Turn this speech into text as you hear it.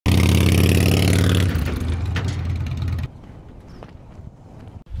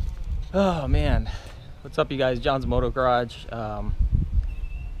Oh man, what's up you guys? John's Moto Garage. I'm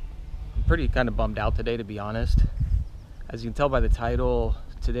pretty kind of bummed out today, to be honest. As you can tell by the title,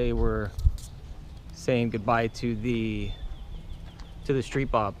 today we're saying goodbye to the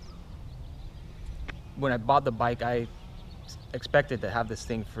streetbob. When I bought the bike, I expected to have this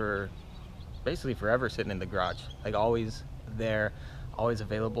thing for basically forever sitting in the garage, like always there, always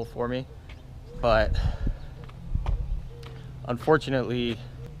available for me. But unfortunately,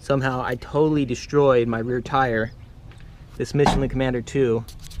 somehow I totally destroyed my rear tire, this Michelin Commander 2.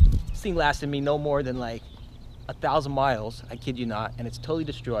 This thing lasted me no more than like 1,000 miles, I kid you not, and it's totally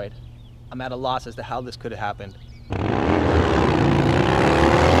destroyed. I'm at a loss as to how this could have happened.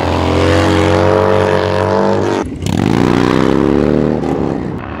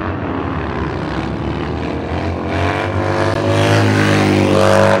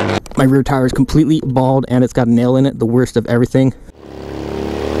 My rear tire is completely bald and it's got a nail in it, the worst of everything.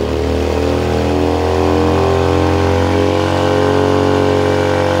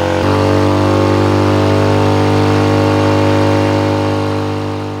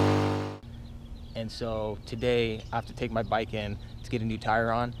 And so today I have to take my bike in to get a new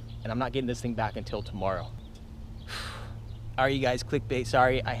tire on, and I'm not getting this thing back until tomorrow. Are you guys clickbait?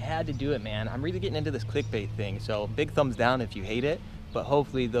 Sorry, I had to do it, man. I'm really getting into this clickbait thing, so big thumbs down if you hate it. But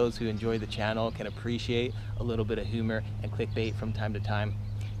hopefully those who enjoy the channel can appreciate a little bit of humor and clickbait from time to time.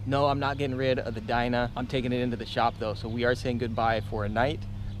 No, I'm not getting rid of the Dyna. I'm taking it into the shop though, so we are saying goodbye for a night.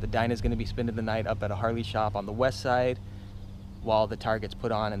 The Dyna is going to be spending the night up at a Harley shop on the west side while the tire gets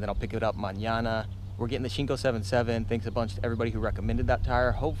put on, and then I'll pick it up mañana. We're getting the Shinko 7.7. Thanks a bunch to everybody who recommended that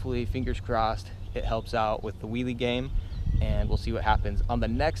tire. Hopefully, fingers crossed, it helps out with the wheelie game, and we'll see what happens. On the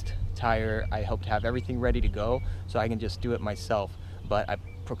next tire, I hope to have everything ready to go so I can just do it myself. But I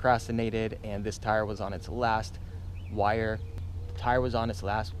procrastinated, and this tire was on its last wire. The tire was on its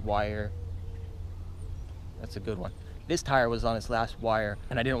last wire. That's a good one. This tire was on its last wire,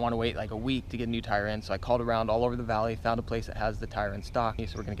 and I didn't want to wait like a week to get a new tire in, so I called around all over the valley, found a place that has the tire in stock.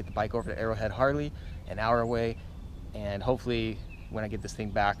 So we're gonna get the bike over to Arrowhead Harley, an hour away, and hopefully when I get this thing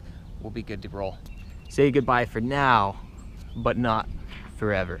back, we'll be good to roll. Say goodbye for now, but not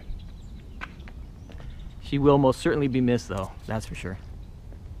forever. She will most certainly be missed though, that's for sure.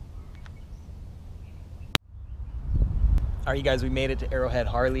 Alright you guys, we made it to Arrowhead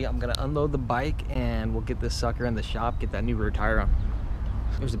Harley. I'm gonna unload the bike and we'll get this sucker in the shop, get that new rear tire on.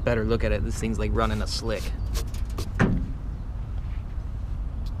 There's a better look at it. This thing's like running a slick.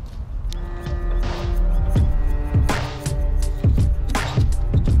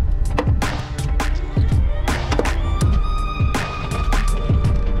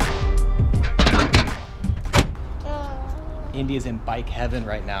 India's in bike heaven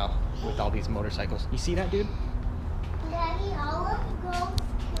right now with all these motorcycles. You see that, dude? Daddy, all of those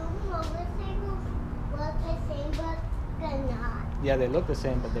two motorcycles look the same, but they're not. Yeah, they look the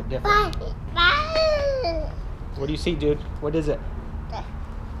same, but they're different. What do you see, dude? What is it?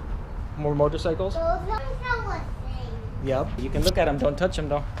 More motorcycles? Those ones are the same. Yep. You can look at them. Don't touch them,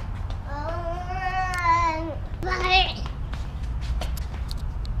 though.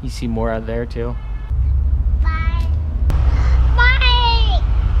 You see more out there, too?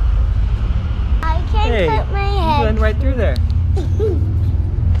 Hey, cut my head. You went right through there.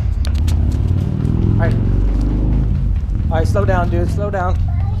 Alright, slow down, dude. Slow down.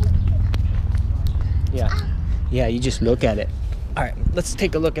 Yeah, you just look at it. Alright, let's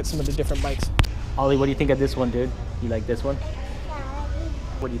take a look at some of the different bikes. Ollie, what do you think of this one, dude? You like this one?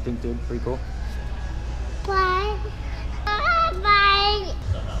 What do you think, dude? Pretty cool? Bye. Bye.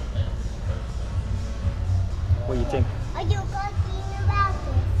 What do you think? Are you talking about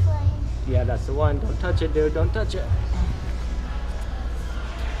this one? Yeah, that's the one. Don't touch it, dude. Don't touch it.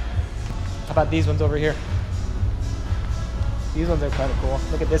 How about these ones over here? These ones are kind of cool.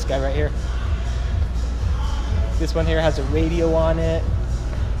 Look at this guy right here. This one here has a radio on it.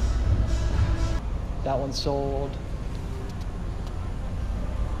 That one's sold.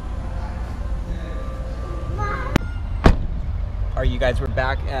 Alright, you guys, we're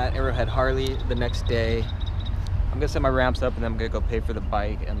back at Arrowhead Harley the next day. I'm gonna set my ramps up and then I'm gonna go pay for the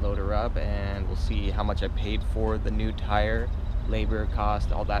bike and load her up, and we'll see how much I paid for the new tire, labor,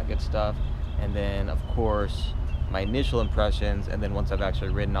 cost, all that good stuff. And then of course my initial impressions, and then once I've actually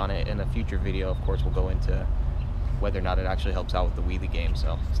ridden on it in a future video, of course we'll go into whether or not it actually helps out with the wheelie game,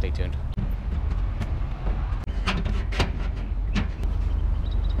 so stay tuned.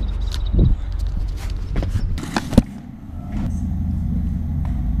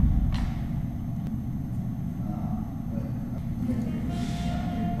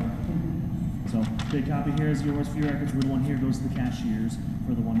 So big copy here is yours for your records. Little one here goes to the cashiers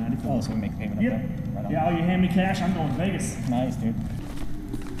for the $194. Oh, so we make payment. Yep. Up there. Right on. Yeah, oh, you hand me cash, I'm going to Vegas. Nice, dude.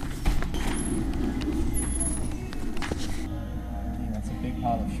 Dang, that's a big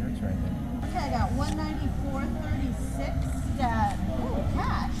pile of shirts right there. Okay, I got $194.36. That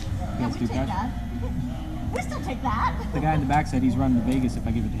cash. Yeah, we take that. We still take that. The guy in the back said he's running to Vegas if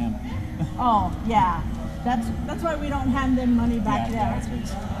I give it to him. Oh yeah, that's why we don't hand them money back there.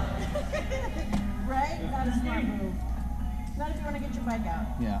 Right? That is my move. Not if you want to get your bike out.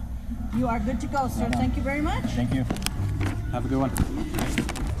 Yeah. You are good to go, sir. Thank you very much. Thank you. Have a good one.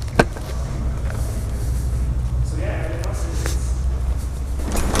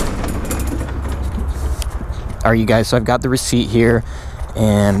 Alright, you guys, so I've got the receipt here,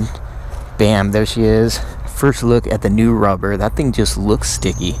 and bam, there she is. First look at the new rubber. That thing just looks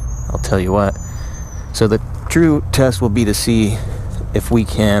sticky, I'll tell you what. So the true test will be to see if we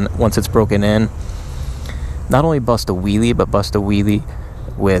can, once it's broken in, not only bust a wheelie, but bust a wheelie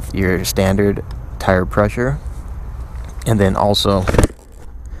with your standard tire pressure, and then also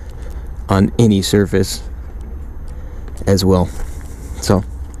on any surface as well. So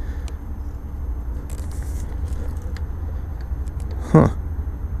I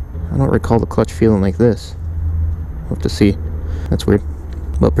don't recall the clutch feeling like this. We'll have to see. That's weird.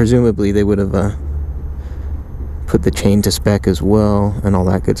 But presumably they would have put the chain to spec as well and all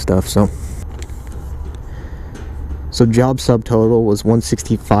that good stuff. So job subtotal was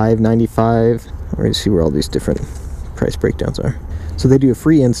 $165.95. Alright, see where all these different price breakdowns are. So they do a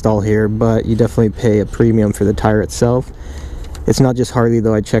free install here, but you definitely pay a premium for the tire itself. It's not just Harley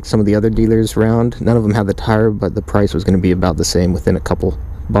though. I checked some of the other dealers around. None of them had the tire, but the price was going to be about the same within a couple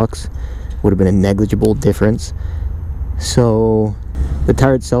bucks. Would have been a negligible difference. So the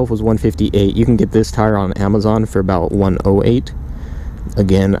tire itself was $158. You can get this tire on Amazon for about $108.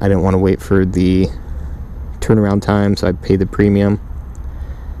 Again, I didn't want to wait for the turnaround time, so I paid the premium.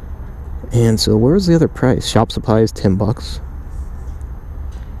 And so where was the other price? Shop supplies, 10 bucks.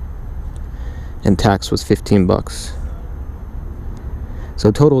 And tax was 15 bucks.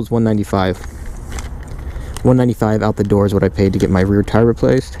 So total is $195. $195 out the door is what I paid to get my rear tire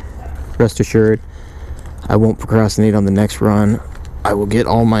replaced. Rest assured, I won't procrastinate on the next run. I will get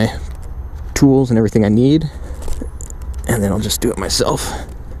all my tools and everything I need, and then I'll just do it myself.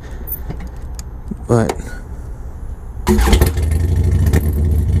 But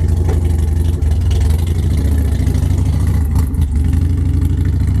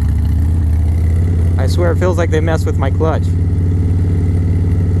I swear it feels like they messed with my clutch.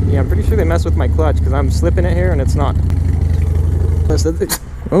 Yeah, I'm pretty sure they messed with my clutch because I'm slipping it here and it's not.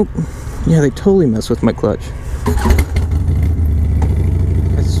 Oh, yeah, they totally messed with my clutch.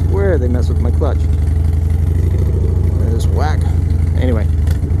 I swear they messed with my clutch. Just whack. Anyway.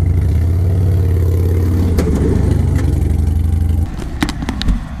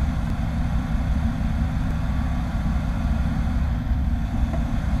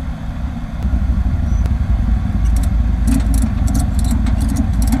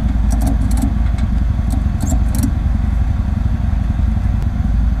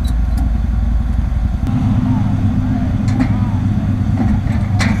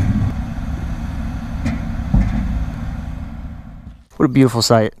 What a beautiful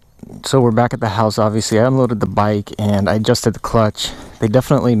sight. So we're back at the house, obviously. I unloaded the bike and I adjusted the clutch. They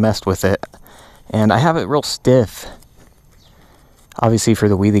definitely messed with it. And I have it real stiff, obviously for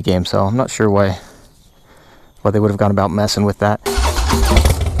the wheelie game, so I'm not sure why they would have gone about messing with that.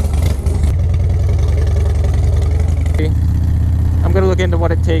 I'm gonna look into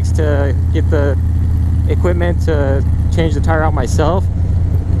what it takes to get the equipment to change the tire out myself.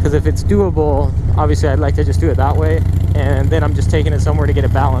 Because if it's doable, obviously I'd like to just do it that way, and then I'm just taking it somewhere to get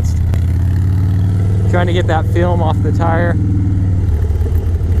it balanced. Trying to get that film off the tire.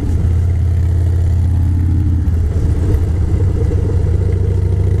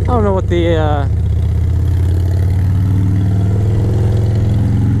 I don't know what the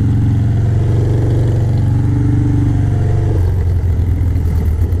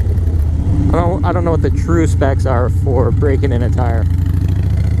I don't know what the true specs are for breaking in a tire.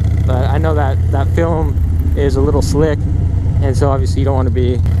 But I know that film is a little slick, and so obviously you don't want to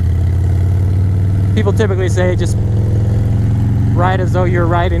be... People typically say just ride as though you're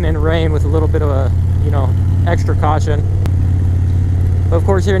riding in rain with a little bit of a, you know, extra caution. But of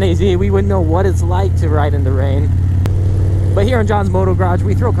course here in AZ, we wouldn't know what it's like to ride in the rain. But here in John's Moto Garage,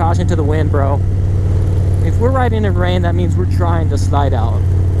 we throw caution to the wind, bro. If we're riding in rain, that means we're trying to slide out.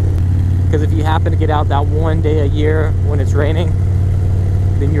 Because if you happen to get out that one day a year when it's raining,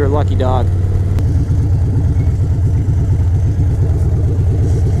 then you're a lucky dog.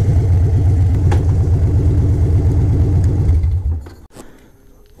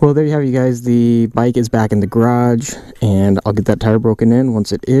 Well, there you have you guys. The bike is back in the garage, and I'll get that tire broken in.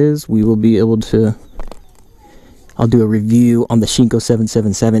 Once it is, we will be able to... I'll do a review on the Shinko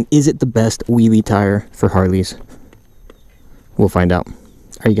 777. Is it the best wheelie tire for Harleys? We'll find out. All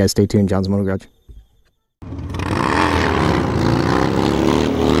right, you guys, stay tuned. John's Moto Garage.